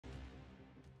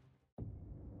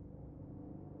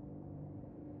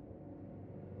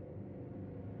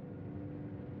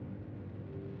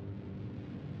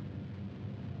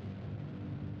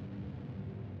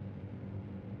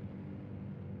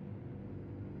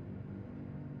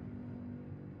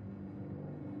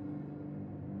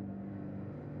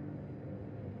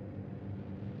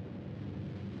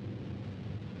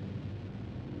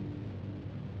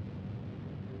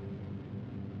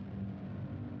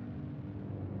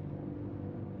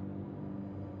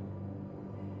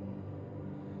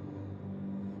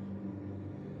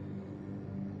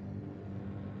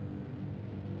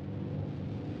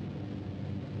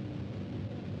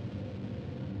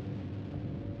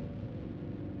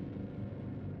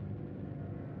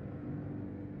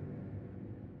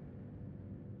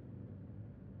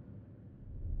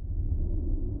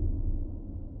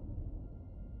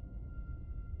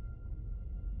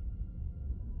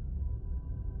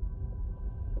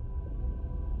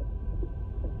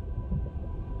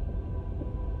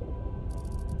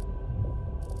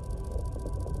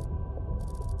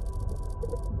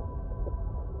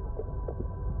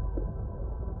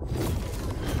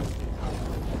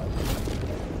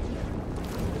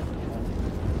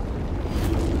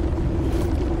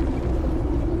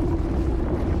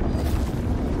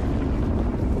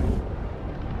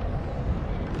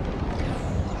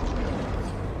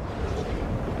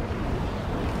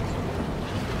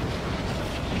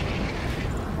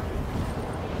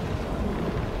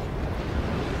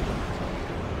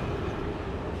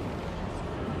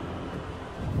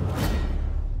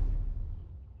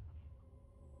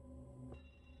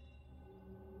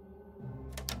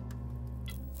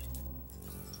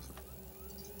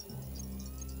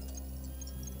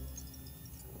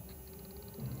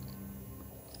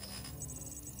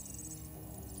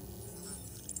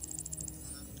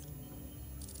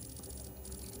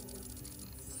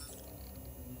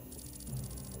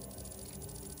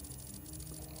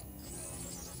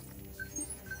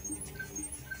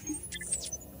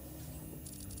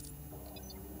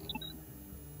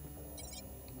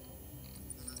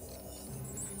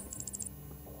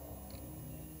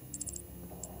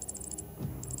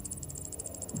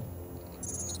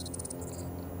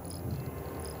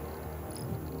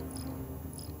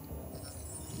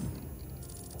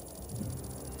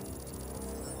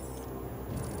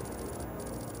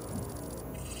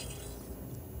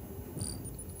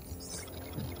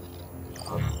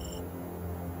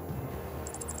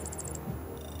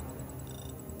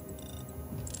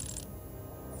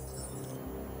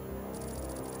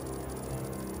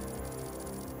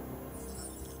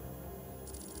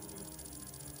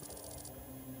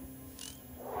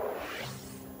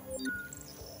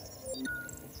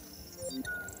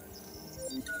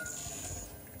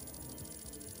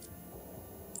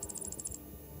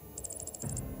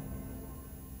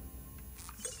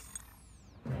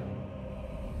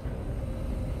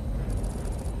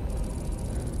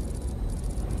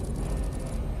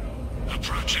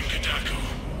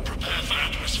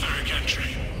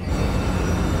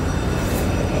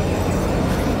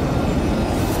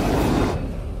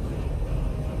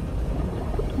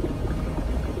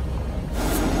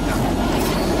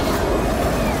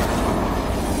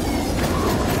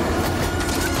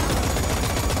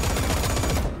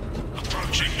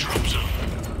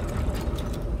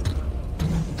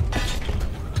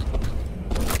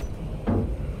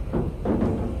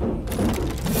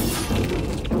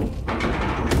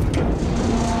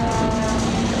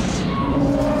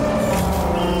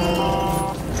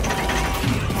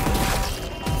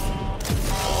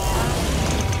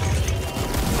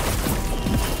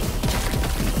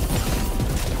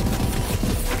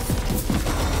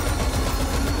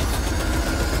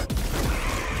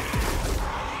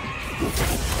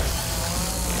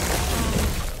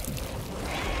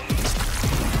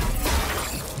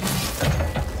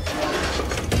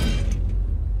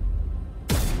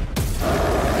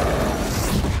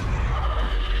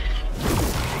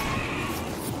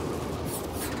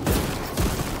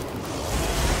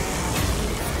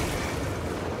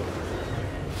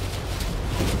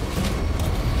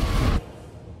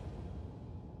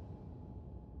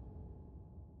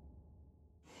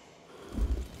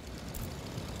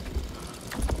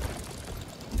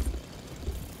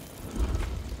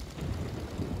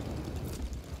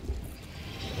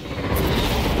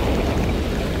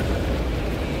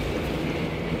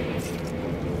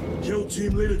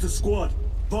team leader to squad.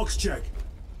 Box check.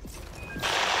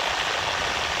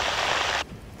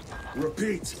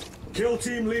 Repeat. Kill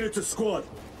team leader to squad.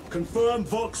 Confirm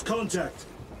Vox contact.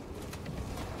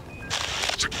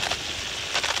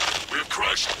 We have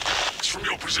crashed. It's from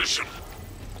your position.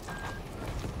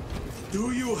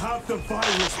 Do you have the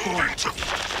virus bomb? Moving to...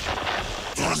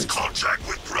 Lost contact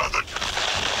with brother.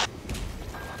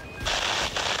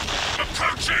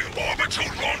 Approaching orbital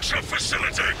launcher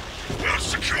facility. Well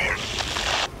secured.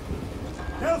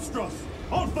 Hellstross,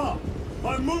 Alpha!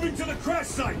 I'm moving to the crash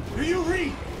site. Do you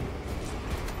read?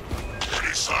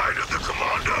 Any sign of the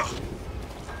commander?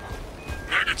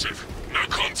 Negative. No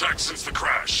contact since the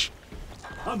crash.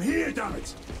 I'm here, damn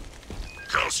it!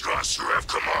 Hellstross, you have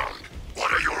command.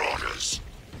 What are your orders?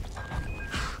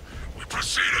 We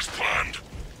proceed as planned.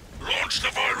 Launch the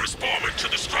virus bomb into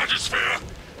the stratosphere,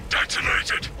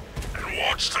 detonate it, and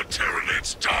watch the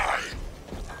Tyranids die.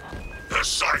 A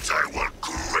sight I will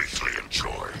greatly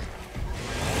enjoy.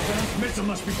 Transmitter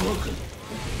must be broken.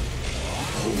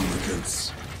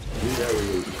 Hooligans. The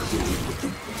area will be cleared with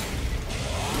them.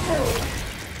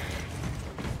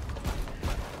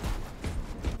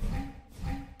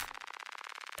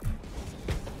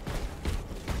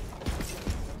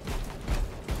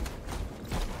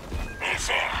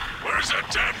 Alpha, where is that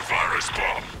damn virus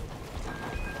bomb?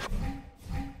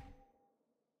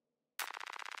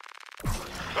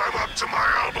 I'm up to my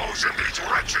elbows in these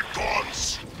wretched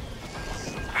bombs.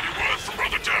 Any word from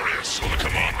Brother Darius or the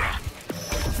commander?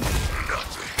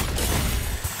 Nothing.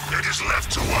 It is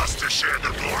left to us to share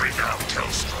the glory now,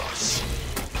 Hellstross.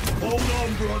 Hold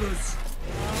on, brothers.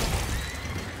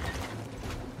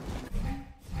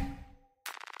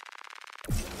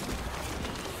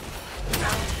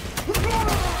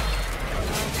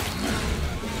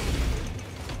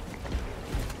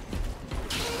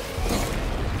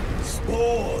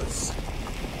 Spores!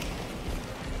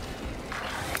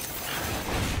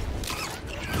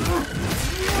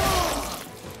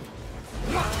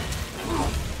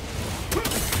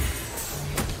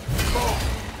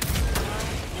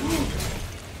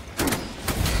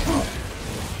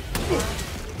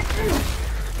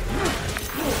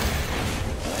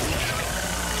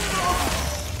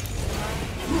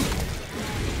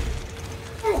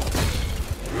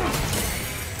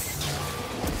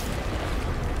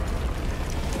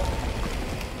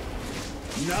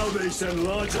 Now they send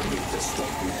larger meat to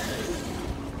stop me.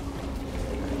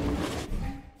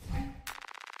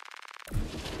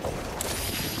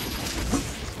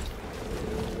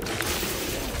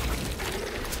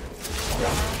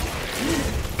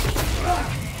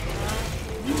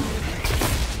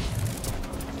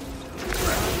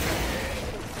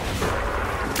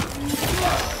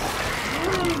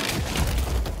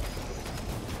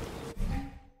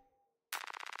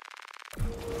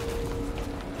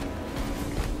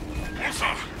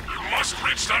 You must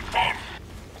reach that bomb.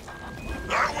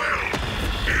 I will,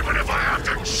 even if I have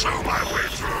to chew my way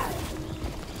through.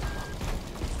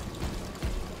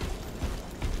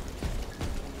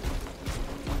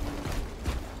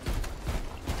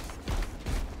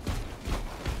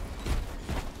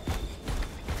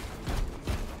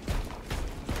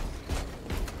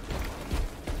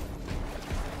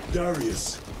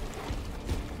 Darius,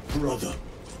 brother,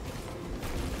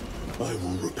 I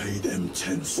will repay them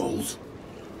tenfold.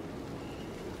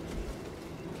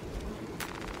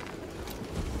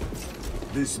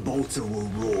 This bolter will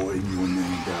roar in your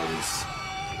name, Darius.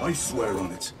 I swear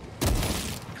on it.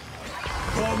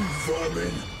 Come,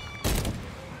 vermin!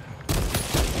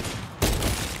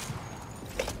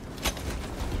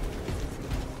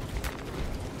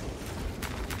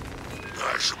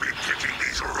 I shall be picking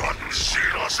these rotten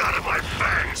Xenos out of my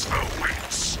fangs for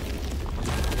weeks.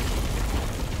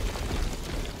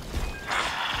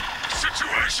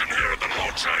 Situation here at the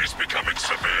launcher is becoming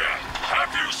severe.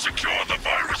 Have you secured the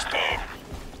virus bomb?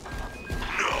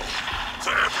 No. For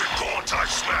every gaunt I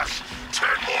smash, 10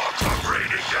 more come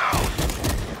raining down.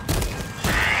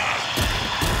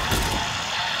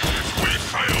 If we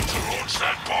fail to launch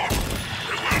that bomb,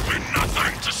 there will be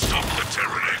nothing to stop the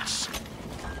Tyranids.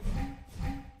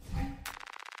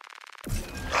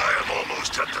 I am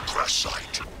almost at the crash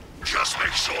site. Just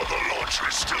make sure the launcher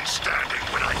is still standing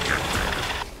when I get there.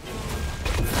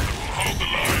 I will hold the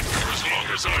line for as long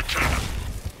as I can.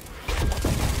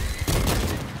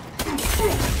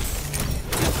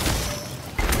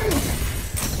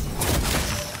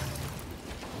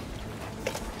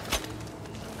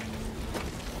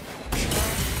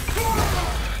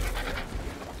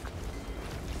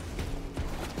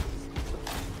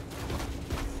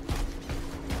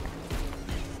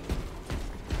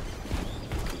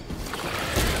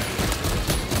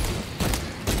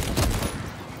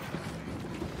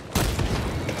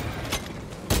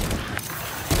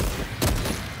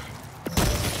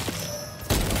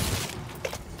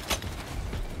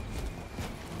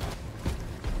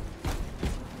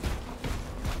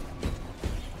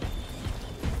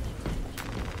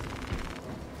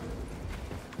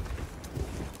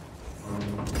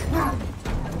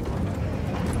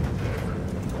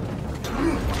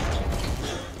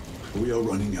 We are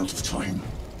running out of time.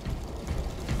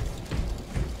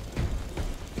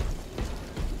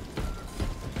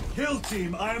 Kill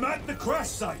team, I am at the crash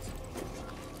site!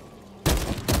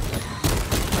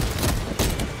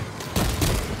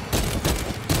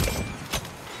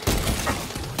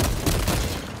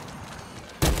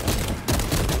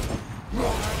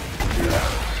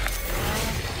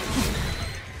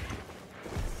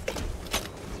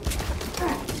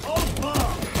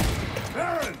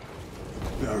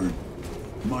 Baron,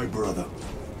 my brother,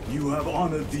 you have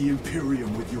honored the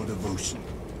Imperium with your devotion.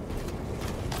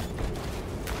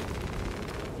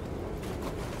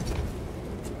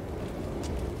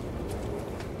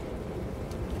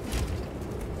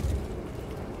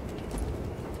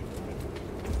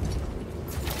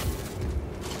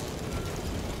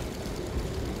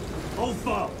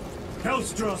 Alpha!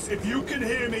 Hellstros, if you can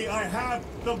hear me, I have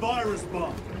the virus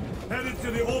bomb. Headed to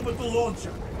the orbital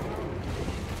launcher.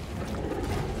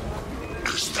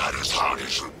 Is that as hard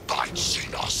as you bite,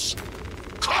 Xenos?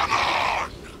 Come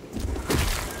on!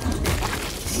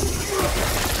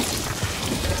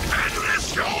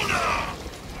 Endless shoulder!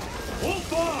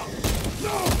 Alpha!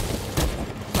 No!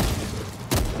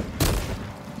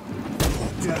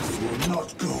 Your death will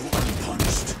not go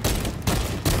unpunished.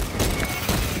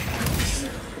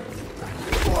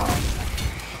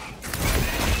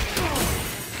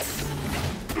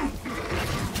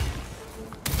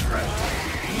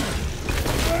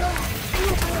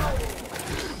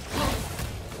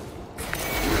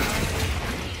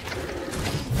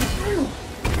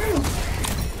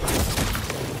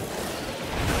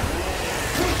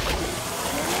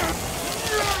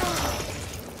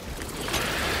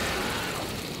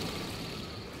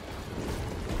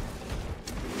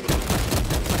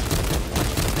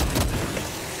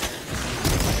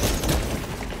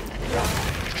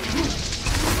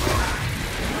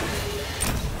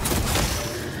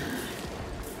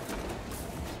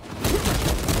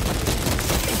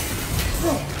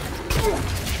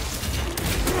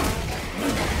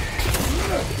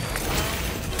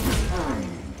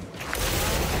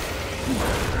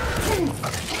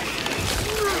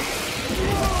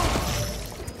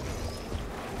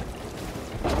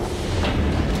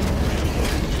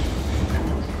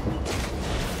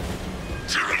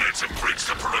 Tyranids have breached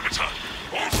the perimeter.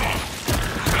 Alpha!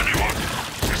 Anyone?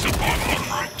 Is the bomb en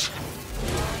route?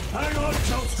 Hang on,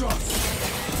 Hellstros!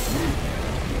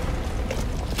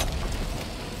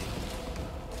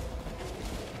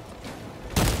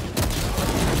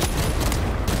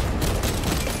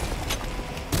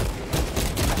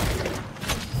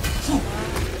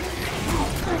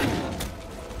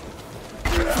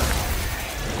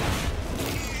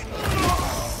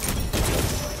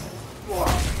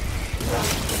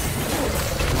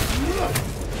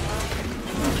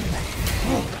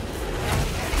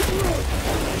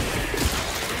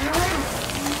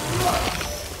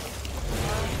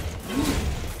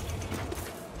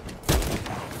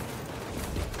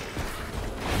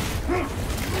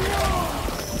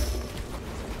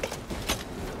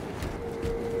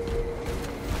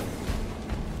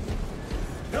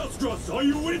 Hellstros, are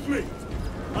you with me?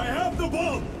 I have the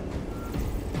bomb!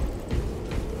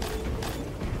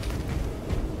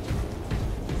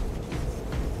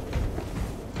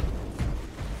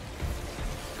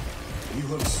 You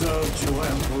have served your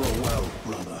Emperor well,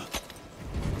 brother.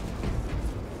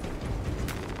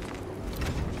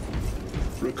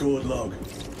 Record log.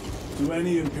 To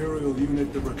any Imperial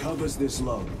unit that recovers this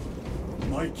log.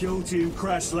 My kill team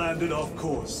crash-landed off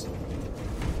course.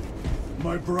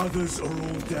 My brothers are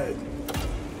all dead.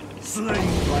 Slain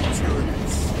by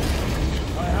Tyranids.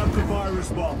 I have the virus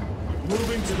bomb.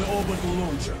 Moving to the orbital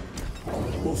launcher.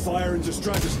 We'll fire into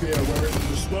stratosphere where it will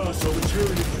disperse over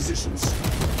Tyranid positions.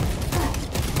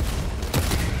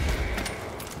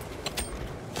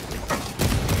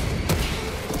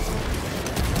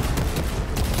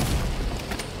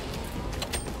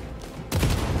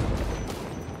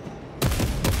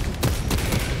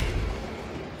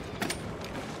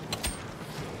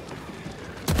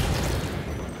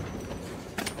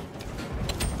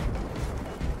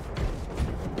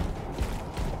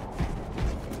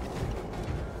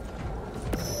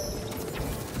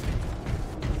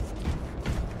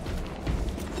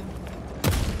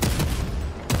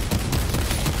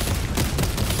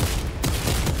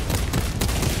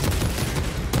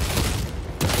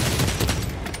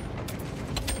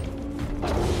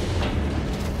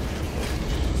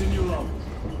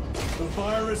 The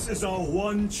virus is our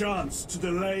one chance to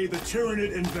delay the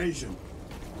Tyranid invasion.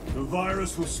 The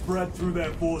virus will spread through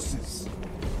their forces.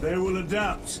 They will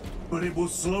adapt, but it will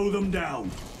slow them down.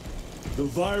 The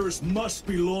virus must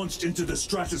be launched into the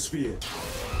stratosphere.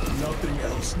 Nothing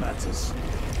else matters.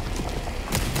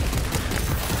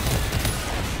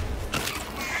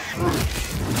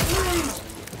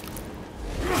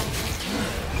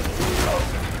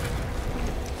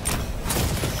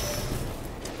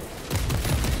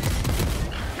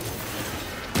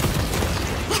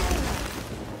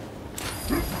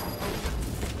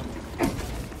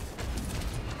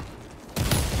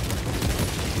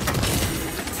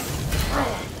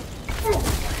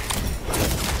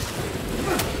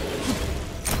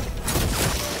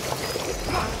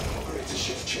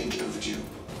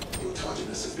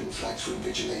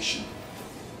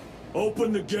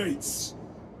 Open the gates!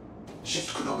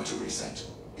 Shift chronometer reset.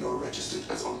 You're registered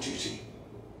as on duty.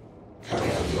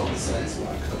 Carry out the Omnissiah's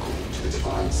work according to the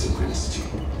divine synchronicity.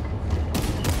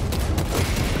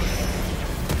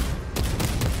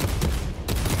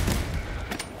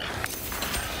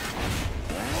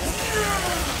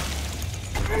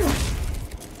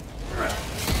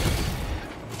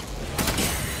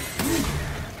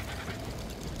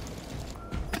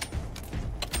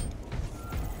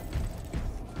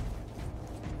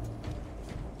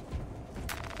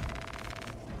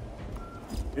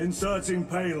 Inserting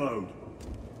payload.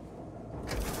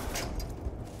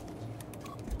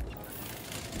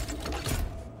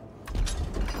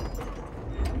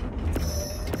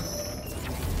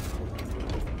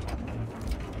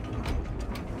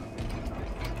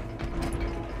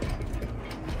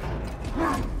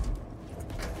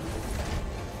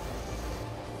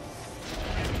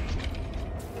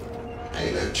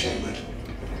 Payload chambered.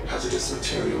 Hazardous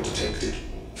material detected.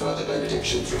 Further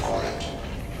benedictions required.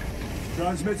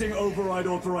 Transmitting override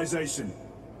authorization.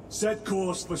 Set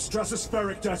course for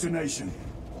stratospheric detonation.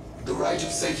 The rite of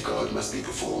safeguard must be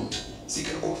performed. Seek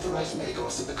an authorized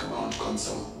Magos at the command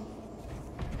console.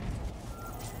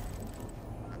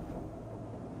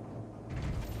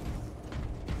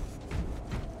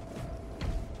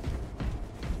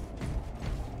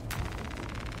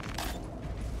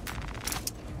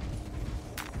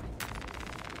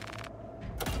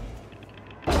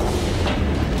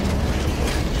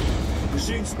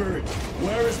 Machine Spirit,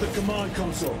 where is the command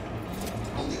console?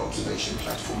 On the observation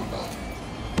platform above.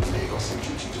 The Magos on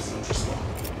duty does not respond.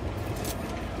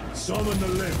 Summon the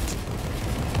lift.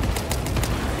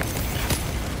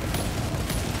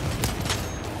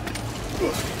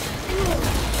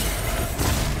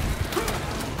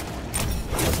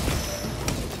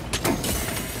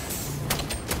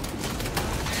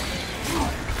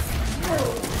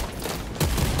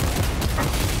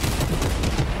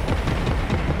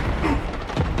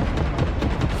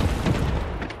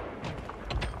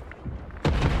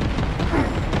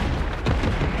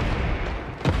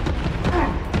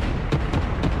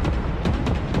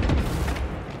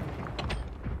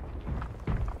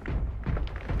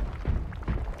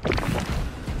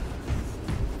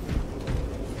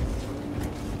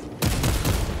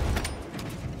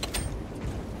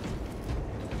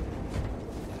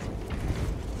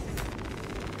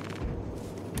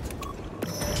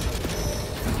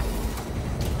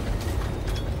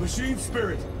 Machine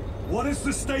Spirit, what is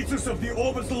the status of the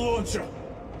orbital launcher?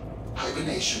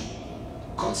 Hibernation.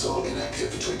 Console inactive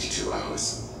for 22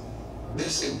 hours.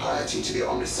 This impiety to the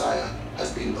Omnissiah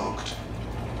has been logged.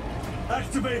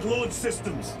 Activate launch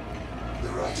systems. The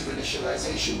rite of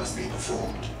initialization must be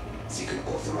performed. Seek an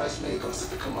authorized Magos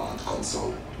at the command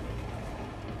console.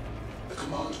 The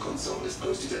command console is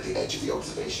posted at the edge of the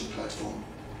observation platform.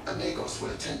 A Magos will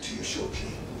attend to you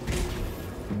shortly.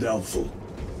 Doubtful.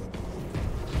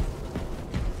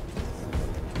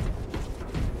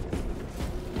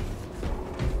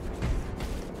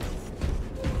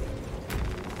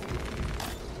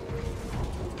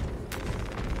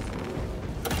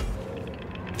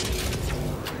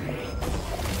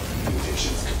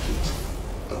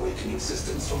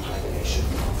 Systems from hibernation.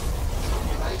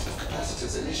 Rite of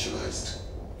capacitors initialized.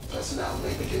 Personnel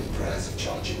may begin prayers of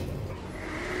charging.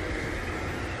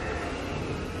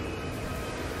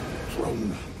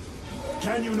 Drone.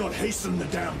 Can you not hasten the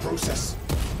damn process?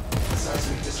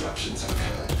 Seismic disruptions have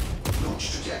occurred.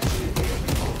 Launch trajectory may have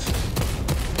been altered.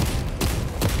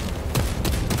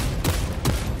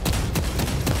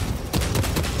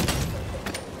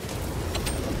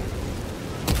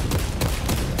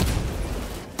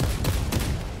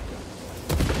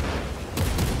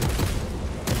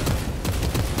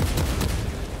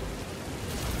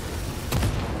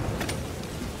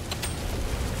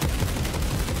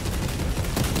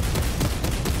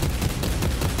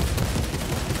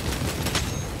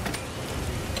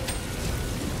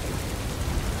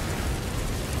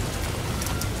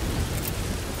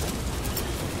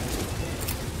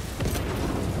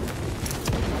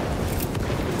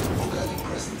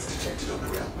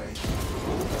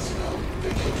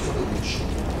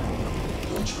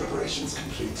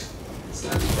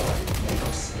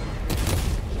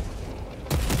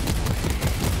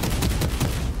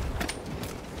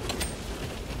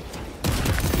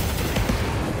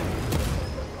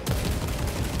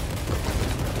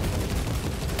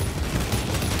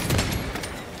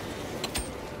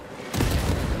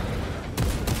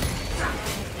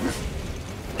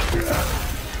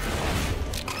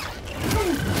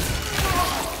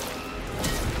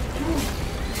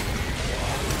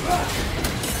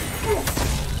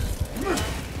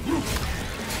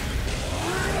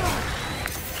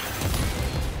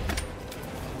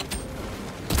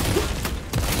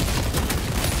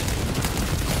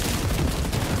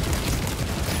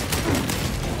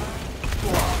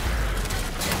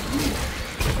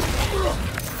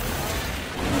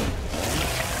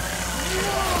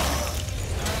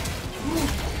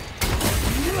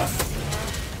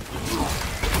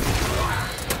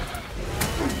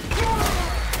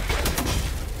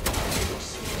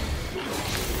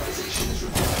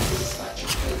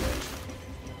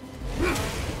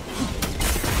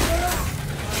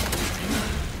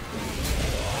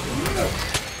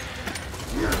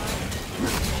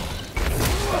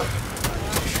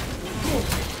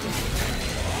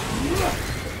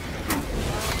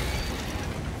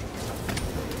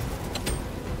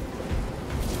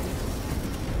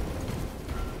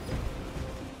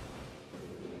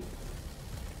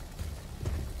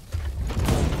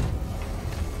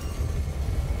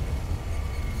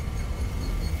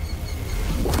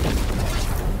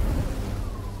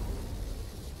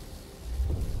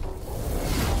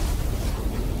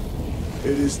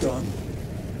 It is done.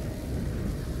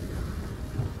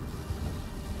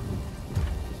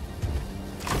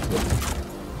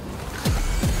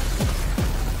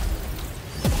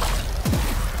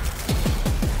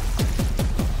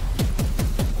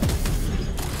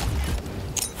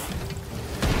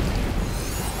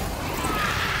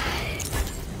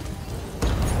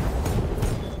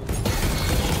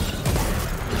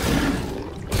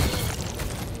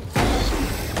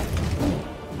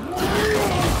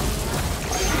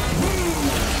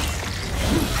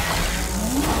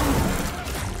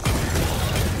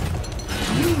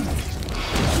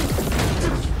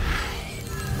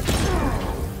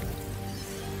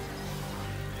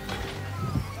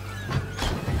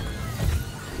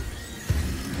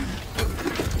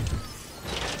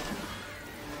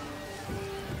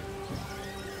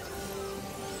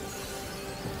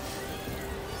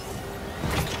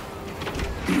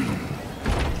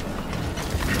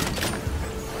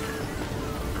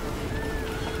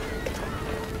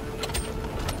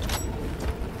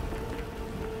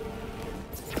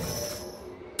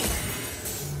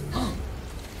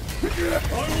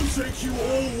 I will take you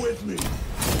all with me.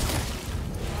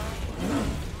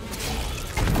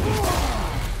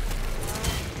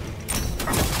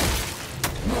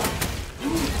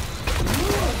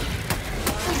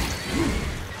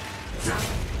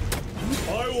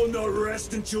 I will not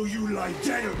rest until you lie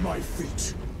dead at my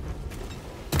feet.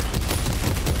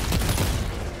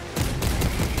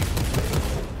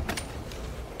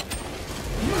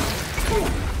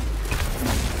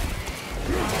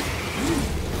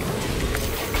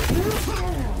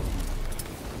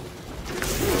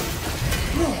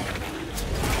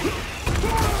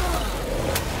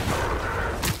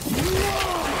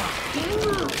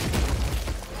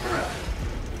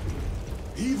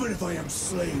 Even if I am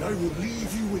slain, I will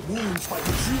leave you with wounds by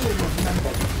which you will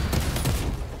remember.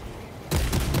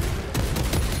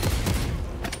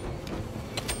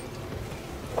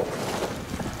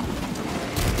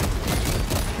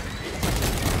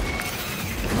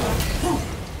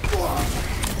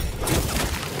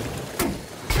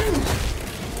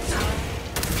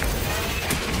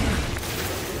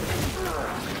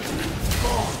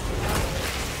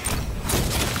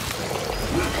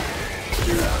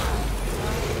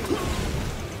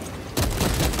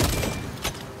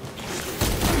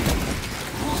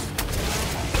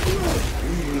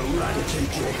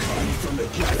 Eradicate your kind from the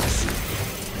galaxy.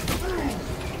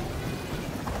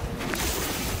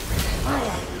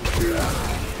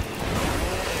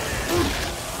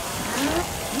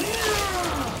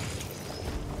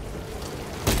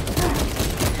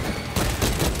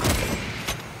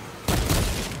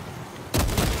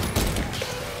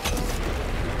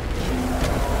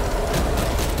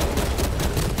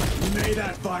 May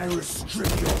that virus strip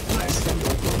your flesh from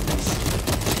your bones.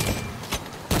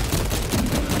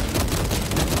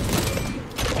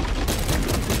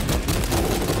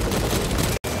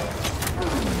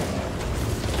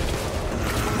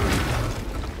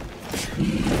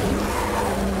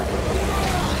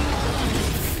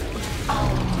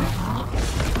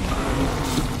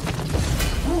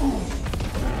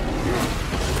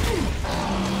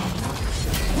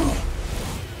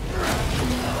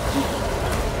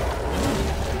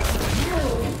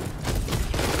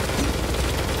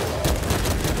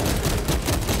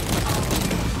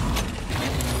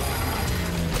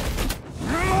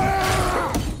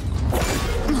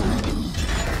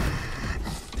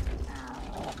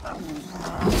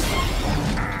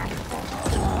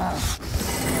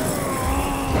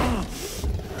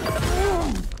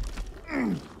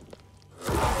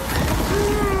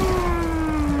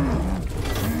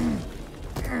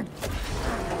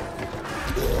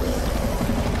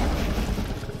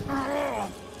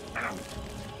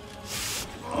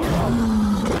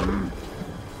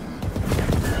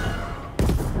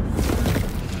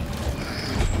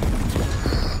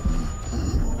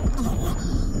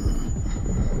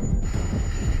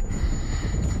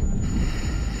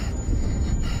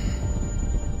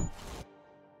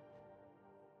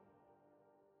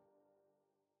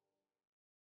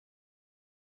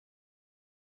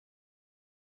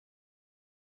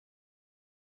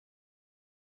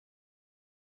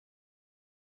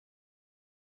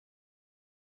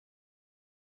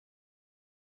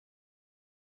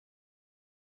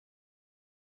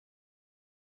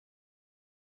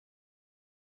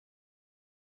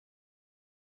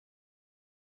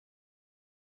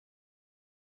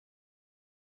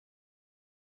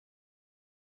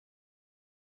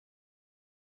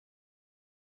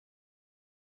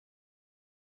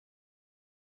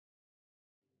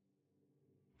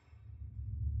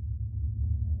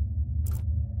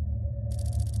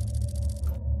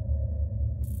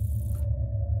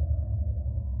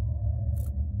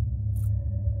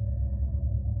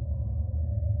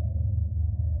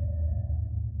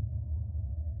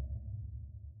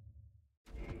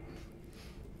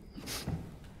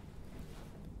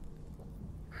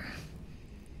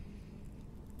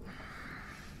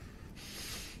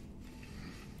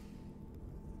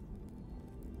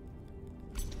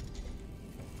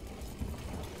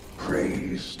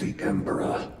 praise the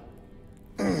Emperor.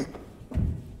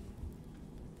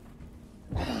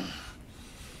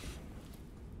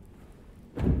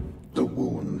 The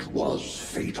wound was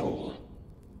fatal.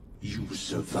 You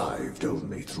survived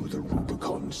only through the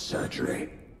Rubicon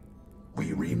surgery.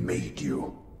 We remade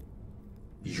you.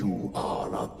 You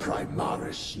are a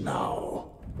Primaris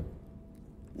now.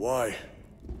 Why?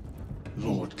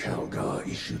 Lord Calgar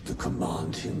issued the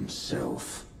command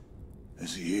himself.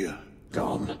 Is he here?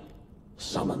 Gone.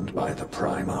 Summoned by the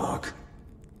Primarch.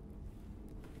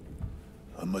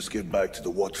 I must get back to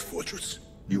the Watch Fortress.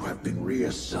 You have been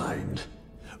reassigned.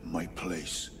 My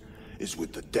place is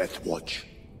with the Death Watch.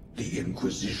 The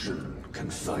Inquisition can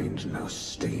find no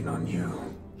stain on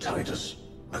you, Titus.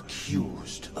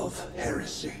 Accused of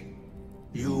heresy.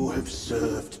 You have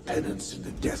served penance in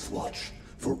the Death Watch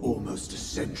for almost a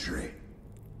century.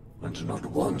 And not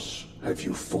once have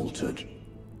you faltered.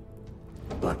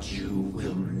 But you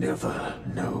will never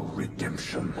know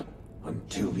redemption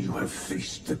until you have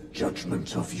faced the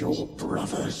judgment of your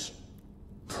brothers.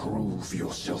 Prove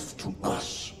yourself to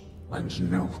us,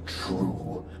 and know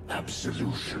true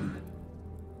absolution.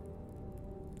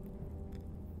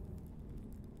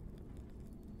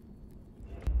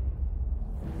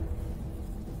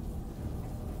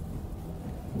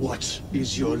 What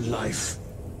is your life?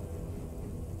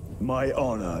 My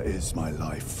honor is my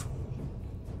life.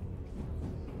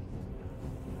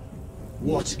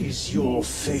 What is your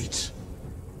fate?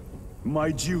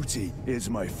 My duty is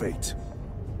my fate.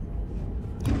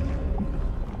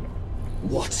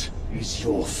 What is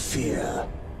your fear?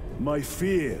 My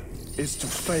fear is to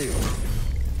fail.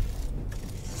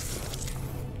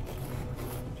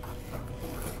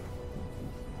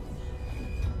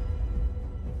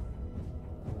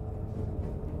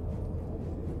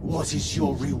 What is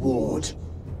your reward?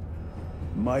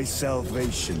 My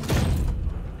salvation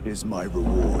is my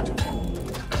reward.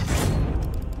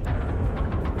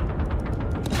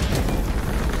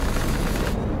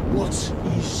 What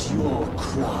is your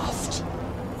craft?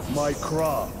 My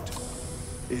craft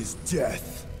is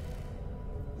death.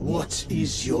 What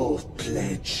is your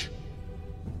pledge?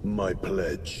 My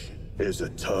pledge is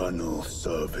eternal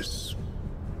service.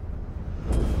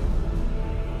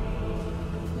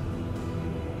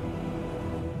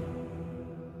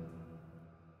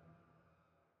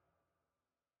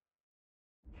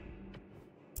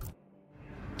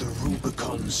 The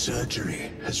Rubicon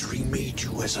surgery has remade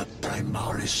you as a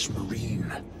Primaris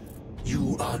Marine.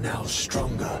 You are now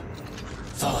stronger,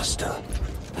 faster,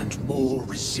 and more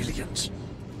resilient.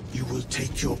 You will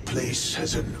take your place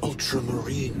as an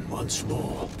Ultramarine once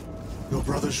more. Your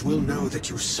brothers will know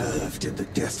that you served in the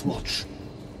Death Watch,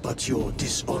 but your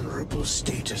dishonorable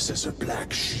status as a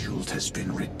Black Shield has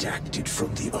been redacted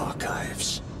from the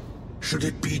archives. Should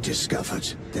it be discovered,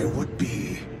 there would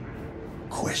be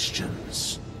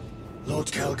questions. Lord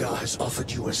Calgar has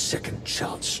offered you a second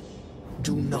chance.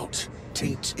 Do not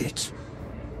taint it.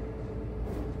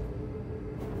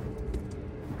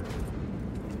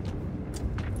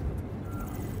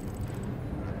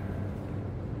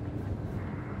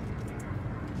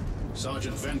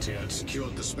 Sergeant Ventier had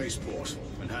secured the spaceport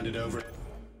and handed over